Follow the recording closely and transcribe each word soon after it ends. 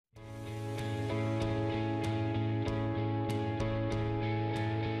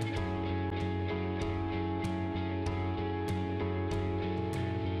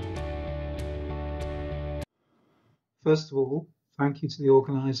First of all, thank you to the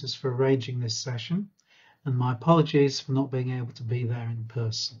organisers for arranging this session, and my apologies for not being able to be there in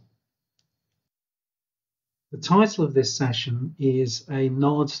person. The title of this session is a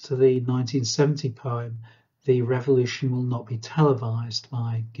nod to the 1970 poem, "The Revolution Will Not Be Televised"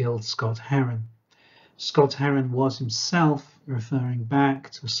 by Gil Scott-Heron. Scott-Heron was himself referring back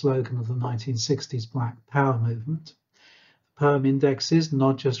to a slogan of the 1960s Black Power movement. The poem indexes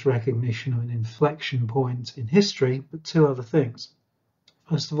not just recognition of an inflection point in history, but two other things.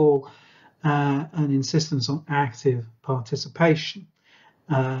 First of all, an insistence on active participation,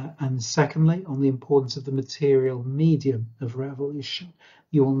 and secondly, on the importance of the material medium of revolution.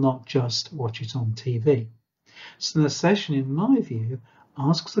 You will not just watch it on TV. So the session, in my view,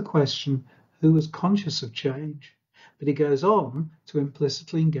 asks the question, who was conscious of change? But it goes on to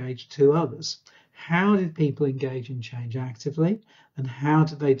implicitly engage two others. How did people engage in change actively, and how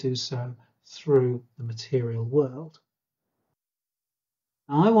did they do so through the material world?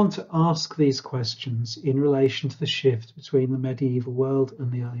 Now, I want to ask these questions in relation to the shift between the medieval world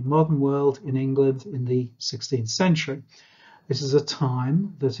and the early modern world in England in the 16th century. This is a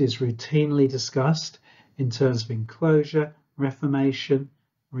time that is routinely discussed in terms of enclosure, Reformation,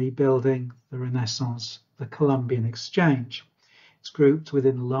 rebuilding, the Renaissance, the Columbian Exchange. It's grouped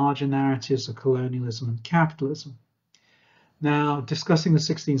within larger narratives of colonialism and capitalism. Now, discussing the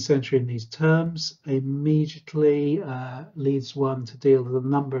 16th century in these terms immediately leads one to deal with a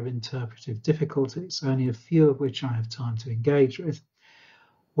number of interpretive difficulties, only a few of which I have time to engage with.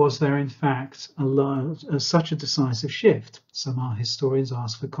 Was there, in fact, such a decisive shift? Some art historians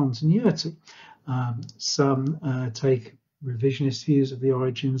ask for continuity. Some take revisionist views of the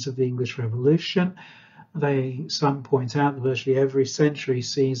origins of the English Revolution. Some point out that virtually every century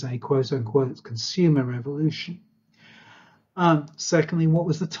sees a quote-unquote consumer revolution. Secondly, what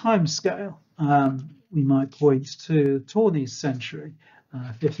was the time scale? We might point to Tawney's century,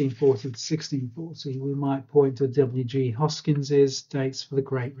 1540 to 1640. We might point to W.G. Hoskins's dates for the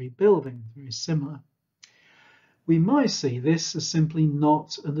Great Rebuilding, very similar. We might see this as simply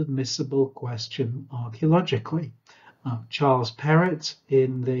not an admissible question archaeologically. Charles Perrott,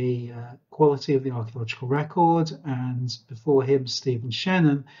 in the Quality of the Archaeological Record, and before him Stephen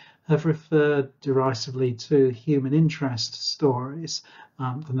Shannon, have referred derisively to human interest stories,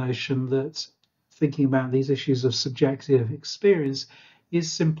 the notion that thinking about these issues of subjective experience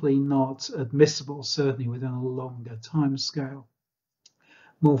is simply not admissible, certainly within a longer time scale.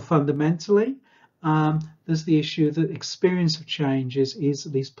 More fundamentally, there's the issue that experience of change is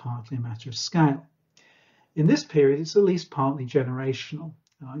at least partly a matter of scale. In this period, it's at least partly generational.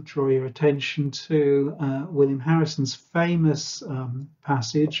 I draw your attention to William Harrison's famous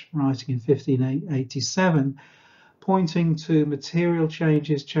passage, writing in 1587, pointing to material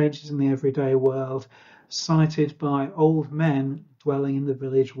changes in the everyday world, cited by old men dwelling in the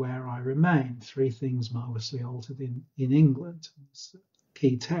village where I remain. Three things marvellously altered in England. It's a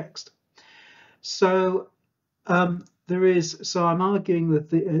key text. So I'm arguing that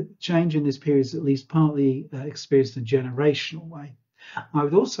the change in this period is at least partly experienced in a generational way. I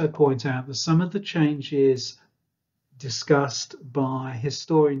would also point out that some of the changes discussed by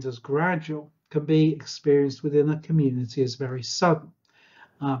historians as gradual can be experienced within a community as very sudden.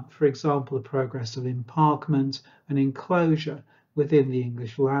 For example, the progress of emparkment and enclosure within the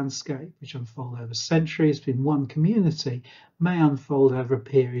English landscape, which unfold over centuries in one community, may unfold over a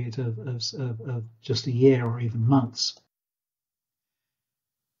period of just a year or even months.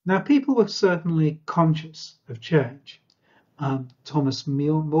 Now, people were certainly conscious of change. Thomas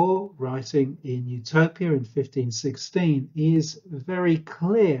More, writing in Utopia in 1516, is very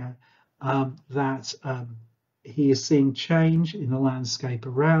clear that he is seeing change in the landscape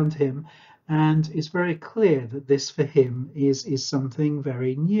around him, and it's very clear that this for him is something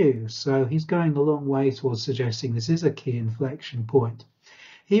very new. So he's going a long way towards suggesting this is a key inflection point.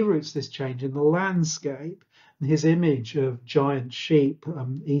 He roots this change in the landscape. His image of giant sheep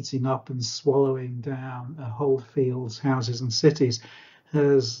eating up and swallowing down whole fields, houses and cities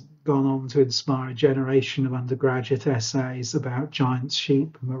has gone on to inspire a generation of undergraduate essays about giant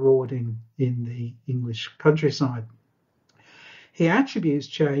sheep marauding in the English countryside. He attributes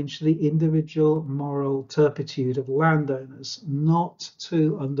change to the individual moral turpitude of landowners, not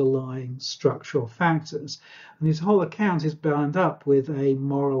to underlying structural factors. And his whole account is bound up with a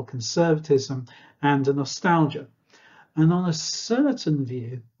moral conservatism and a nostalgia. And on a certain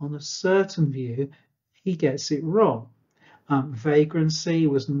view, he gets it wrong. Vagrancy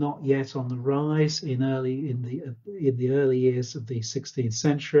was not yet on the rise in the early years of the 16th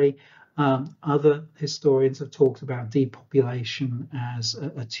century. Other historians have talked about depopulation as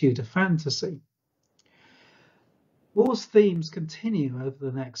a Tudor fantasy. Moore's themes continue over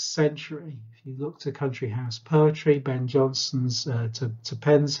the next century. If you look to country house poetry, Ben Jonson's to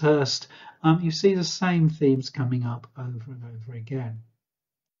Penshurst, you see the same themes coming up over and over again.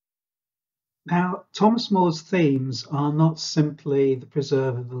 Now, Thomas More's themes are not simply the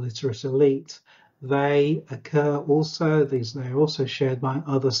preserve of the literate elite. They occur also, they are also shared by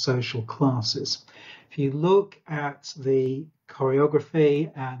other social classes. If you look at the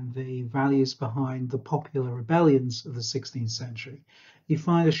choreography and the values behind the popular rebellions of the 16th century, you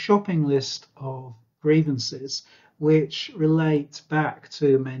find a shopping list of grievances which relate back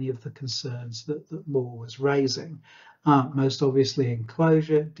to many of the concerns that Moore was raising. Most obviously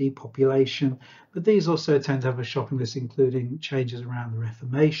enclosure, depopulation, but these also tend to have a shopping list including changes around the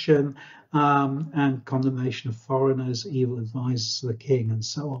Reformation and condemnation of foreigners, evil advisors to the king, and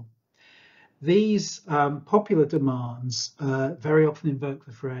so on. These popular demands very often invoke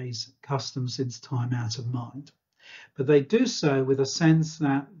the phrase custom since time out of mind, but they do so with a sense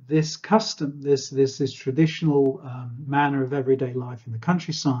that this custom, this traditional manner of everyday life in the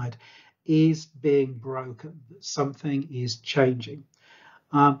countryside is being broken, that something is changing.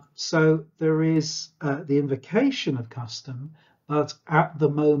 So there is the invocation of custom, but at the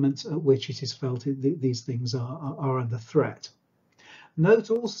moment at which it is felt these things are under threat.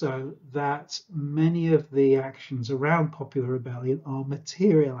 Note also that many of the actions around popular rebellion are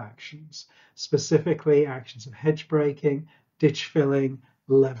material actions, specifically actions of hedge breaking, ditch filling,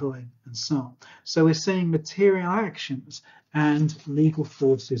 levelling, and so on. So we're seeing material actions and legal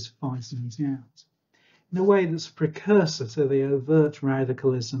forces fighting it out in a way that's a precursor to the overt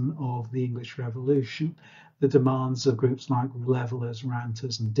radicalism of the English Revolution, the demands of groups like levellers,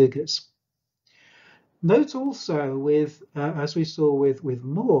 ranters, and diggers. Note also, with as we saw with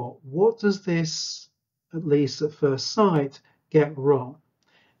Moore, what does this, at least at first sight, get wrong?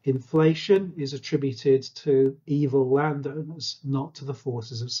 Inflation is attributed to evil landowners, not to the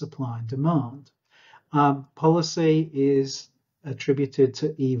forces of supply and demand. Policy is attributed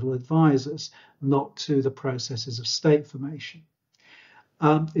to evil advisors, not to the processes of state formation.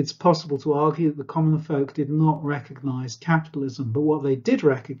 It's possible to argue that the common folk did not recognize capitalism, but what they did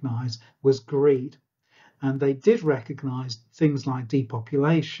recognize was greed. And they did recognize things like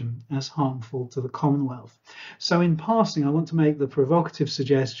depopulation as harmful to the Commonwealth. So in passing, I want to make the provocative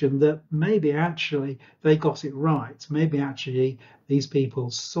suggestion that maybe actually they got it right. Maybe actually these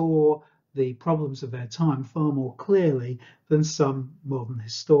people saw the problems of their time far more clearly than some modern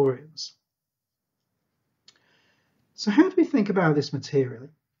historians. So how do we think about this materially?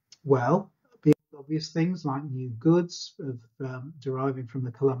 Well, beyond obvious things like new goods deriving from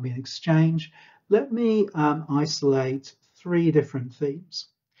the Columbian Exchange, let me isolate three different themes.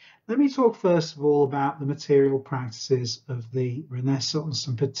 Let me talk first of all about the material practices of the Renaissance,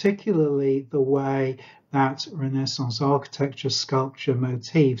 and particularly the way that Renaissance architecture, sculpture,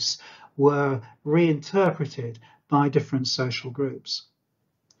 motifs were reinterpreted by different social groups.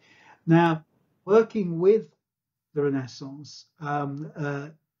 Now, working with the Renaissance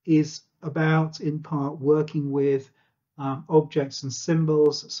is about, in part, working with objects and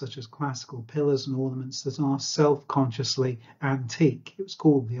symbols such as classical pillars and ornaments that are self-consciously antique. It was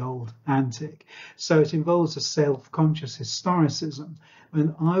called the old antique. So it involves a self-conscious historicism.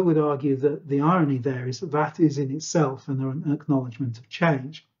 And I would argue that the irony there is that that is in itself an acknowledgement of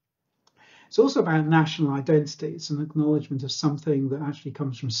change. It's also about national identity. It's an acknowledgement of something that actually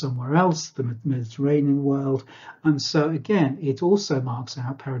comes from somewhere else, the Mediterranean world. And so, again, it also marks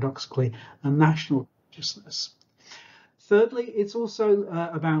out, paradoxically, a national consciousness. Thirdly, it's also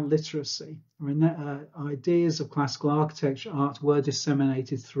about literacy. I mean, ideas of classical architecture art were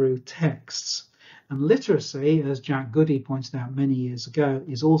disseminated through texts. And literacy, as Jack Goody pointed out many years ago,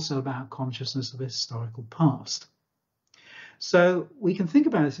 is also about consciousness of a historical past. So we can think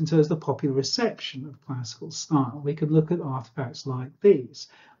about it in terms of the popular reception of classical style. We can look at artifacts like these.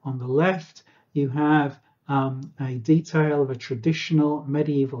 On the left, you have a detail of a traditional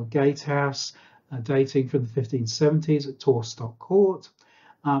medieval gatehouse dating from the 1570s at Torstock Court.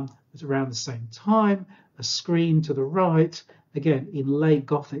 At around the same time, a screen to the right, again in late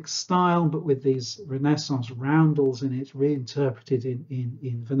Gothic style, but with these Renaissance roundels in it, reinterpreted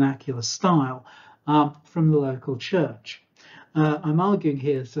in vernacular style from the local church. I'm arguing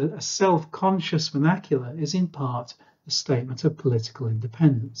here that a self-conscious vernacular is in part a statement of political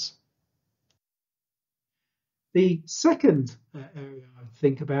independence. The second area I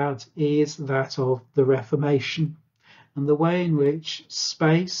think about is that of the Reformation and the way in which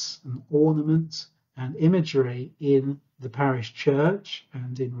space and ornament and imagery in the parish church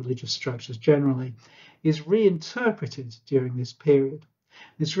and in religious structures generally is reinterpreted during this period.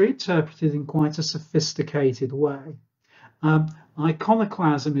 It's reinterpreted in quite a sophisticated way.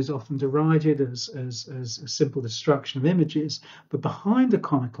 Iconoclasm is often derided as a simple destruction of images, but behind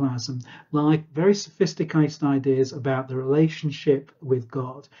iconoclasm lie very sophisticated ideas about the relationship with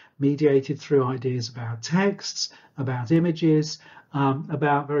God, mediated through ideas about texts, about images,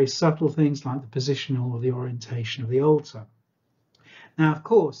 about very subtle things like the position or the orientation of the altar. Now, of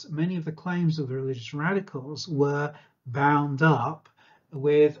course, many of the claims of the religious radicals were bound up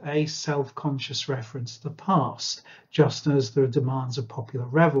with a self-conscious reference to the past, just as the demands of popular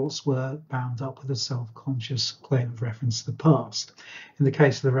rebels were bound up with a self-conscious claim of reference to the past. In the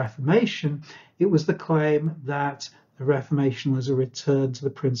case of the Reformation, it was the claim that the Reformation was a return to the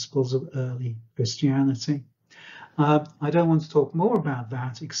principles of early Christianity. I don't want to talk more about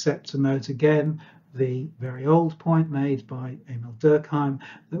that, except to note again the very old point made by Emil Durkheim,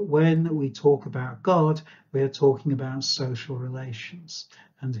 that when we talk about God, we are talking about social relations.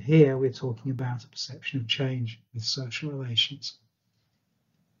 And here we're talking about a perception of change with social relations.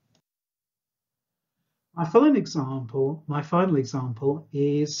 My final example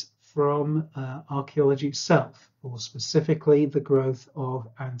is from archaeology itself, or specifically the growth of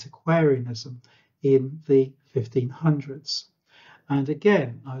antiquarianism in the 1500s. And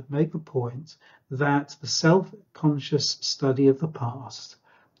again, I would make the point that the self-conscious study of the past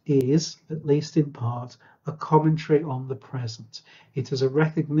is, at least in part, a commentary on the present. It is a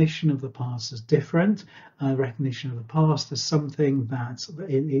recognition of the past as different, a recognition of the past as something that,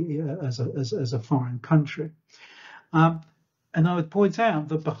 as a foreign country. And I would point out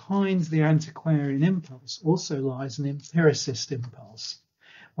that behind the antiquarian impulse also lies an empiricist impulse.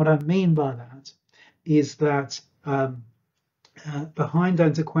 What I mean by that is that behind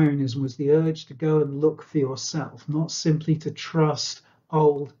antiquarianism was the urge to go and look for yourself, not simply to trust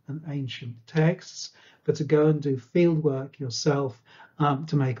old and ancient texts, but to go and do field work yourself,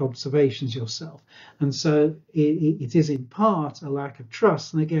 to make observations yourself. And so it is in part a lack of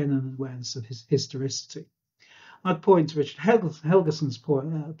trust, and again an awareness of historicity. I'd point to Richard Helgeson's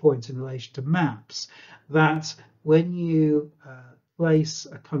point in relation to maps, that when you place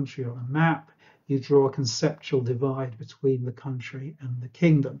a country on a map, you draw a conceptual divide between the country and the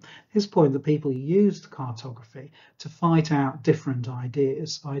kingdom. His point that people used cartography to fight out different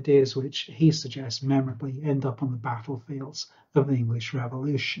ideas which he suggests memorably end up on the battlefields of the English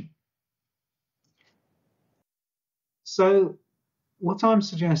Revolution. So what I'm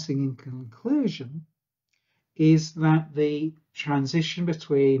suggesting in conclusion is that the transition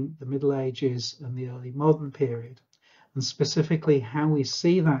between the Middle Ages and the early modern period, and specifically how we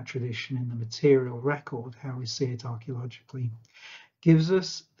see that tradition in the material record, how we see it archaeologically, gives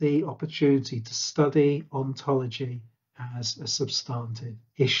us the opportunity to study ontology as a substantive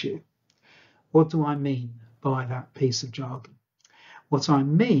issue. What do I mean by that piece of jargon? What I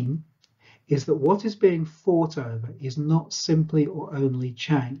mean is that what is being fought over is not simply or only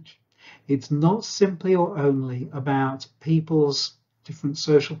change. It's not simply or only about people's different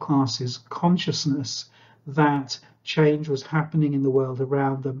social classes' consciousness that change was happening in the world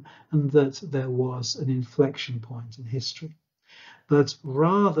around them and that there was an inflection point in history. But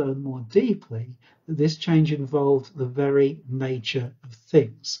rather and more deeply, this change involved the very nature of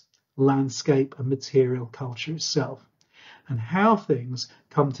things, landscape and material culture itself, and how things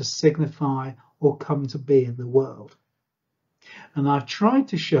come to signify or come to be in the world. And I've tried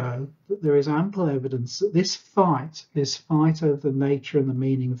to show that there is ample evidence that this fight over the nature and the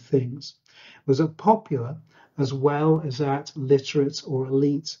meaning of things, was at popular as well as at literate or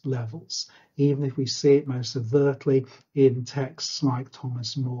elite levels, even if we see it most overtly in texts like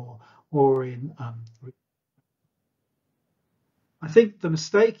Thomas More or in I think the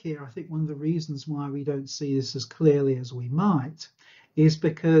mistake here, I think one of the reasons why we don't see this as clearly as we might, is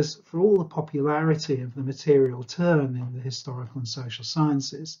because for all the popularity of the material turn in the historical and social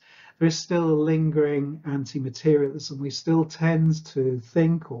sciences, there is still a lingering anti-materialism. We still tend to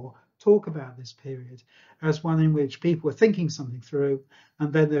think or talk about this period as one in which people are thinking something through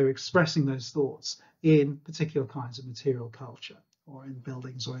and then they're expressing those thoughts in particular kinds of material culture or in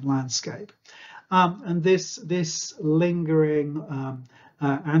buildings or in landscape. And this lingering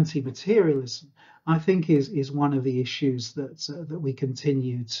anti-materialism, I think, is one of the issues that we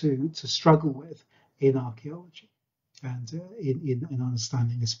continue to struggle with in archaeology and in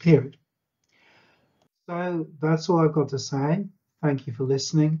understanding this period. So that's all I've got to say. Thank you for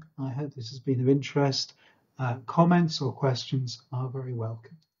listening. I hope this has been of interest. Comments or questions are very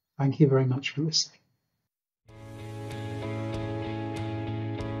welcome. Thank you very much for listening.